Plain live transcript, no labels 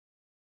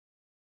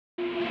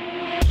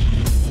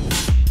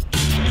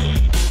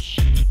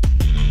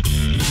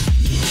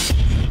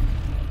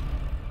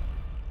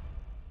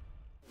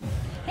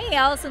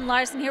Allison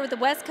Larsen here with the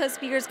West Coast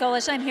Speakers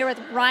Coalition. I'm here with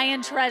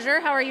Ryan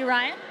Treasure. How are you,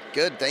 Ryan?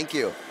 Good, thank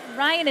you.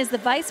 Ryan is the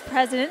Vice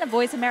President of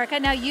Voice America.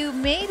 Now, you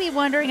may be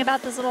wondering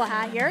about this little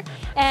hat here,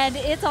 and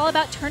it's all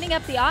about turning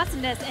up the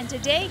awesomeness. And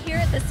today here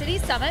at the City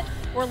Summit,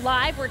 we're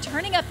live, we're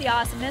turning up the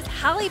awesomeness.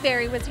 Halle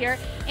Berry was here,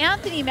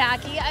 Anthony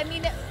Mackie. I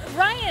mean,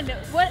 Ryan,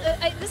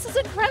 this is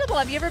incredible.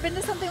 Have you ever been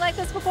to something like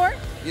this before?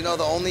 You know,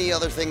 the only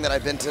other thing that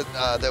I've been to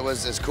that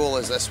was as cool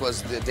as this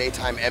was the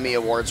Daytime Emmy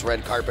Awards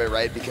red carpet,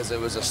 right? Because it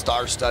was a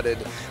star-studded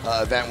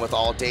event with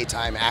all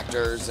daytime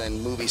actors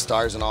and movie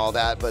stars and all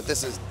that. But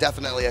this is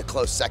definitely a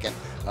close second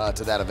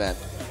to that event.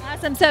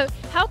 Awesome. So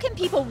how can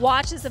people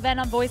watch this event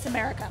on Voice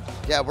America?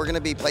 Yeah, we're going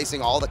to be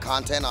placing all the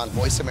content on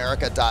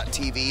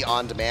VoiceAmerica.tv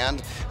on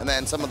demand. And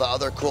then some of the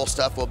other cool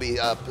stuff, we'll be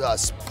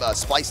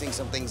splicing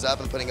some things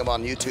up and putting them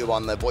on YouTube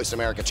on the Voice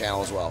America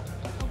channel as well.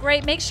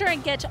 Great. Make sure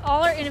and get to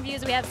all our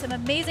interviews. We have some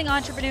amazing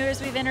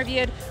entrepreneurs we've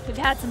interviewed. We've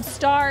had some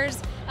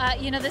stars.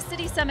 You know, the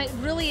City Summit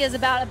really is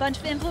about a bunch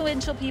of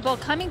influential people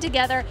coming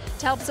together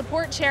to help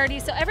support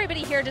charities. So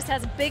everybody here just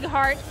has a big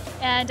heart,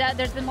 and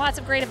there's been lots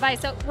of great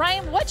advice. So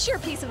Ryan, what's your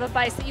piece of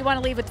advice that you want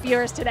to leave with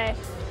viewers today?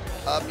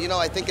 You know,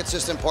 I think it's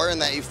just important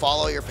that you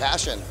follow your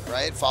passion,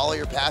 right? Follow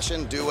your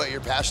passion, do what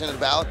you're passionate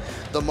about.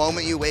 The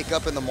moment you wake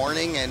up in the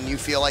morning and you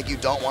feel like you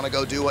don't want to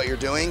go do what you're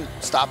doing,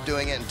 stop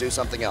doing it and do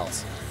something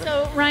else.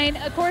 So Ryan,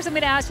 of course I'm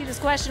going to ask you this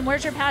question.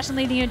 Where's your passion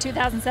leading you in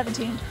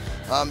 2017?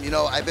 You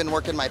know, I've been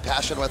working my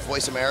passion with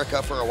Voice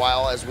America for a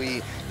while as we,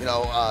 you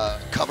know,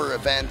 cover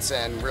events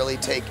and really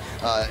take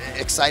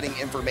exciting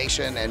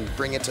information and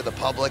bring it to the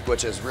public,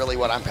 which is really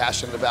what I'm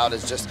passionate about,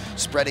 is just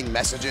spreading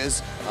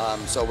messages.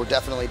 So we're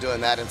definitely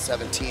doing that in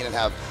 2017 and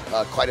have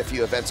quite a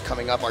few events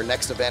coming up. Our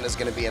next event is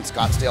going to be in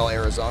Scottsdale,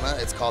 Arizona.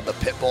 It's called the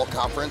Pitbull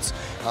Conference,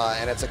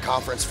 and it's a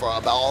conference for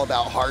all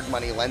about hard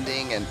money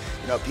lending and,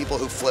 you know, people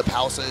who flip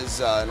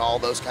houses and all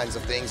those kinds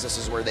of things. This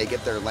is where they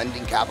get their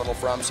lending capital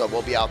from. So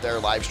we'll be out there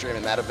live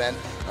streaming that event.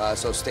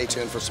 So stay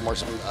tuned for some more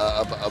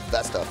of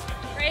that stuff.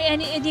 Right,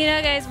 and you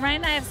know, guys, Ryan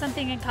and I have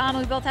something in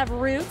common. We both have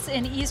roots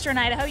in Eastern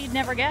Idaho. You'd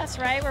never guess,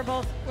 right? We're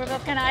both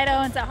kind of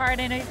Idahoans at heart.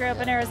 I know you grew up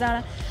in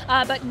Arizona,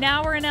 but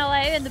now we're in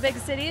LA, in the big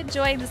city,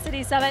 enjoying the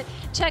City Summit.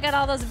 Check out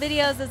all those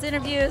videos, those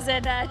interviews,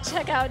 and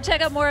check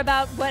out more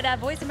about what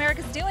Voice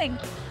America is doing.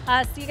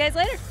 See you guys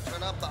later.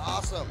 Turn up the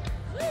awesome.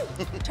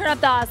 Turn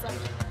up the awesome.